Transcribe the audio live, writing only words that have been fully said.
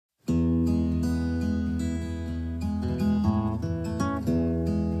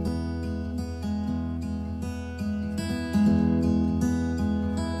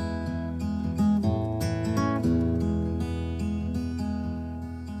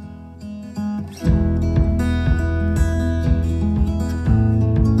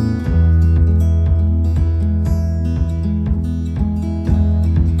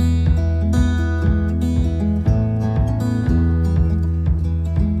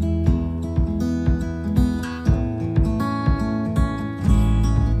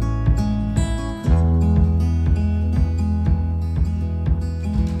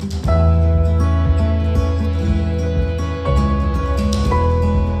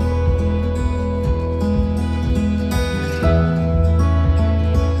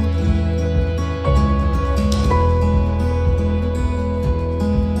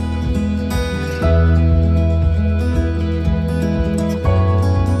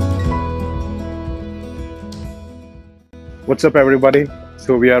What's up, everybody?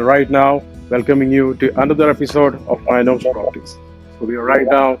 So, we are right now welcoming you to another episode of My Notes Properties. So, we are right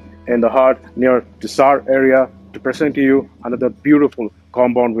now in the heart near Tisar area to present to you another beautiful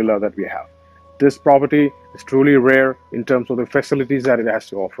compound villa that we have. This property is truly rare in terms of the facilities that it has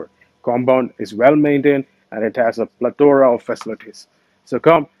to offer. Compound is well maintained and it has a plethora of facilities. So,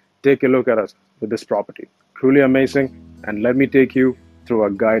 come take a look at us with this property. Truly amazing, and let me take you through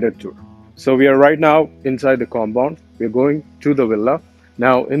a guided tour. So we are right now inside the compound. We're going to the villa.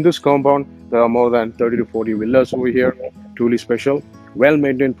 Now in this compound, there are more than 30 to 40 villas over here. Truly special,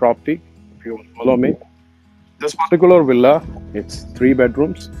 well-maintained property. If you follow me. This particular villa, it's 3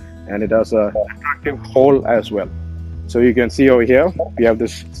 bedrooms and it has a attractive hall as well. So you can see over here, we have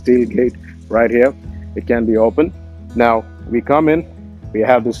this steel gate right here. It can be open. Now we come in, we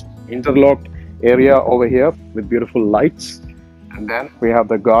have this interlocked area over here with beautiful lights. And then we have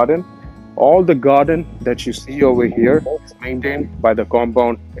the garden. All the garden that you see over here is maintained by the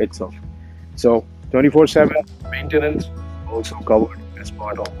compound itself. So 24/7 maintenance also covered as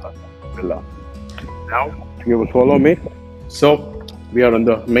part of the villa. Now you will follow me. So we are on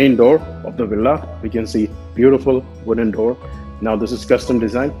the main door of the villa. We can see beautiful wooden door. Now this is custom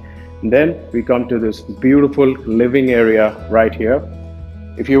design. And then we come to this beautiful living area right here.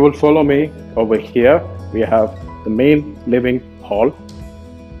 If you will follow me over here, we have the main living hall.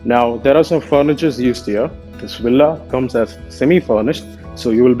 Now there are some furnitures used here. This villa comes as semi-furnished,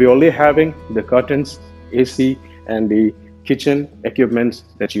 so you will be only having the curtains, AC, and the kitchen equipments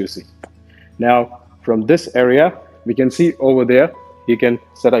that you see. Now from this area, we can see over there, you can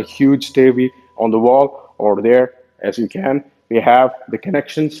set a huge TV on the wall, or there as you can. We have the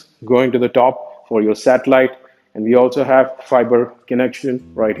connections going to the top for your satellite, and we also have fiber connection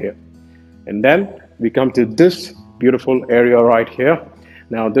right here. And then we come to this beautiful area right here.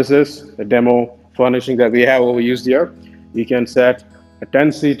 Now this is the demo furnishing that we have overused here. You can set a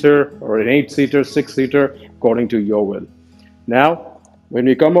 10-seater or an 8-seater, 6-seater according to your will. Now when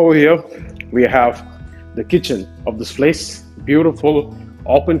we come over here, we have the kitchen of this place. Beautiful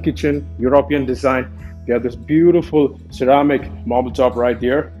open kitchen, European design. We have this beautiful ceramic marble top right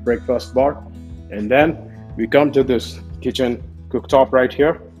here, breakfast bar. And then we come to this kitchen cooktop right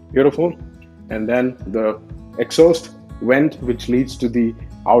here, beautiful. And then the exhaust vent which leads to the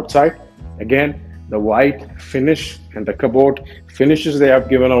outside. Again, the white finish and the cupboard finishes they have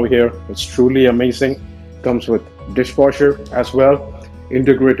given over here, it's truly amazing. Comes with dishwasher as well,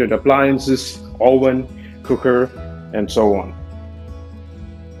 integrated appliances, oven, cooker, and so on.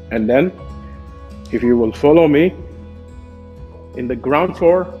 And then if you will follow me, in the ground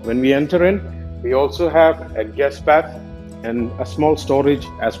floor when we enter in, we also have a guest bath and a small storage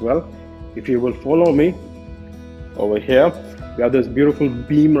as well. If you will follow me over here, we have this beautiful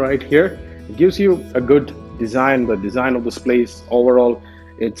beam right here. It gives you a good design, the design of this place overall.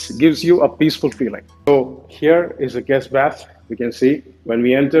 It gives you a peaceful feeling. So here is a guest bath. We can see when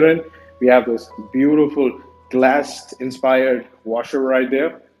we enter in, we have this beautiful glass inspired washer right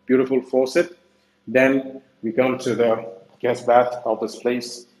there, beautiful faucet. Then we come to the guest bath of this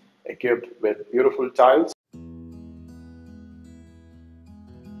place, equipped with beautiful tiles.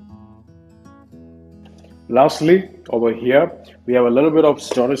 Lastly, over here, we have a little bit of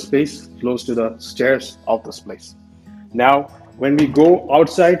storage space close to the stairs of this place. Now, when we go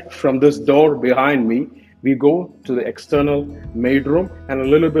outside from this door behind me, we go to the external maid room and a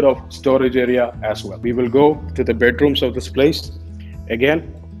little bit of storage area as well. We will go to the bedrooms of this place.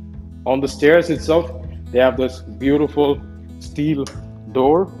 Again, on the stairs itself, they have this beautiful steel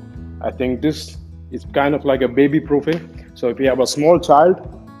door. I think this is kind of like a baby proofing. So if you have a small child,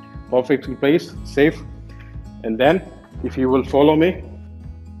 perfectly placed, safe. And then if you will follow me,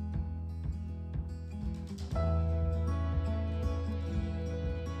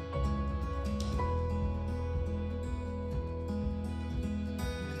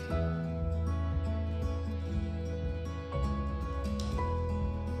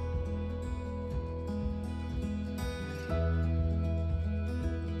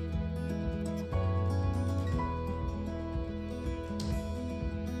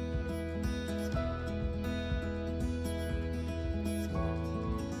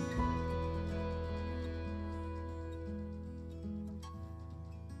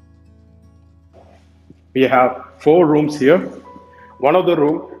 we have 4 rooms here. One of the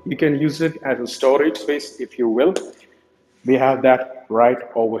room, you can use it as a storage space if you will. We have that right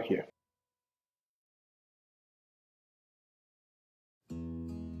over here.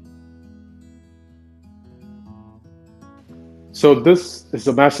 So this is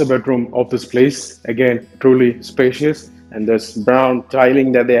the master bedroom of this place. Again, truly spacious, and this brown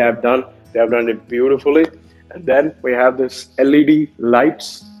tiling that they have done it beautifully. And then we have this LED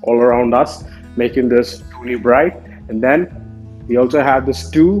lights all around us, making this truly bright. And then we also have this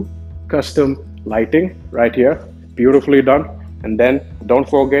two custom lighting right here, beautifully done. And then don't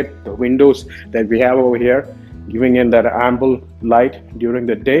forget the windows that we have over here, giving in that ample light during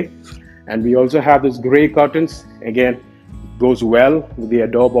the day. And we also have this gray curtains, again goes well with the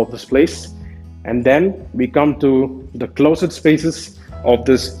adobe of this place. And then we come to the closet spaces of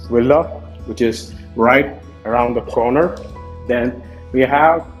this villa, which is right around the corner. Then we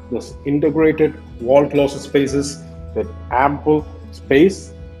have this integrated wall closet spaces with ample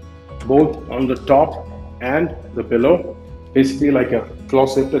space both on the top and the below, basically like a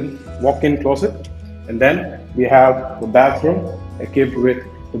closet and walk-in closet. And then we have the bathroom equipped with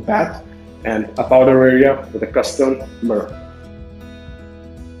the bath and a powder area with a custom mirror.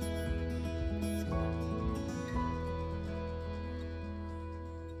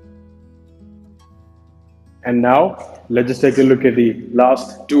 And now let's just take a look at the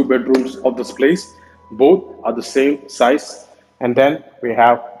last two bedrooms of this place. Both are the same size. And then we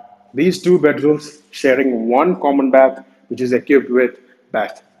have these two bedrooms sharing one common bath, which is equipped with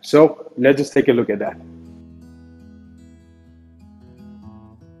bath. So let's just take a look at that.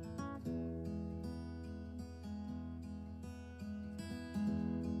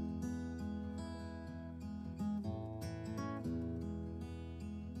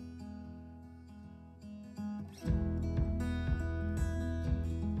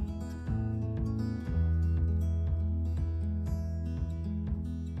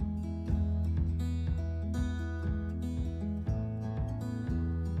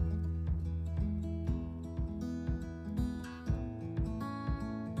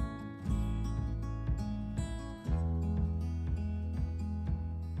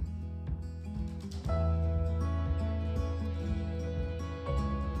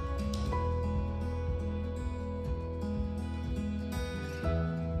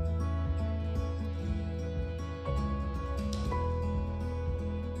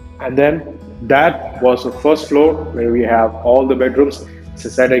 And then that was the first floor where we have all the bedrooms. As I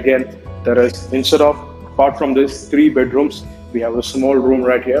said again, there is, instead of, apart from these three bedrooms, we have a small room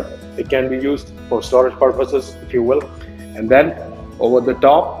right here. It can be used for storage purposes, if you will. And then over the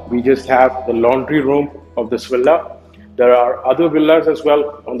top, we just have the laundry room of this villa. There are other villas as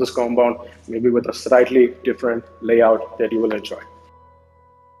well on this compound, maybe with a slightly different layout that you will enjoy.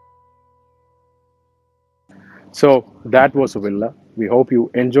 So that was a villa. We hope you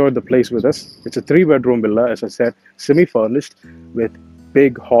enjoyed the place with us. It's a 3-bedroom villa, as I said, semi-furnished with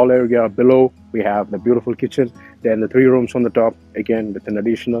big hall area below. We have the beautiful kitchen, then the 3 rooms on the top, again with an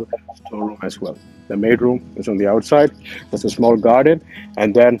additional storeroom as well. The maid room is on the outside. There's a small garden,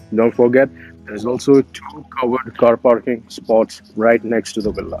 and then don't forget there's also 2 covered car parking spots right next to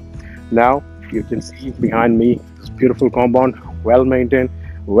the villa. Now you can see behind me this beautiful compound, well maintained,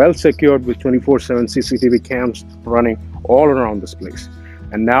 well secured with 24/7 CCTV cams running all around this place.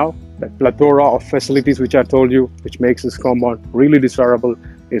 And now the plethora of facilities which I told you, which makes this compound really desirable,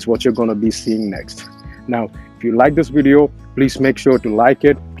 is what you're going to be seeing next. Now, if you like this video, please make sure to like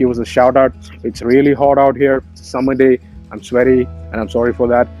it, give us a shout out. It's really hot out here. It's a summer day. I'm sweaty and I'm sorry for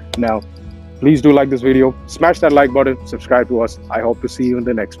that. Now, please do like this video, smash that like button, subscribe to us. I hope to see you in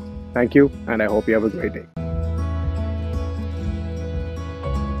the next one. Thank you, and I hope you have a great day.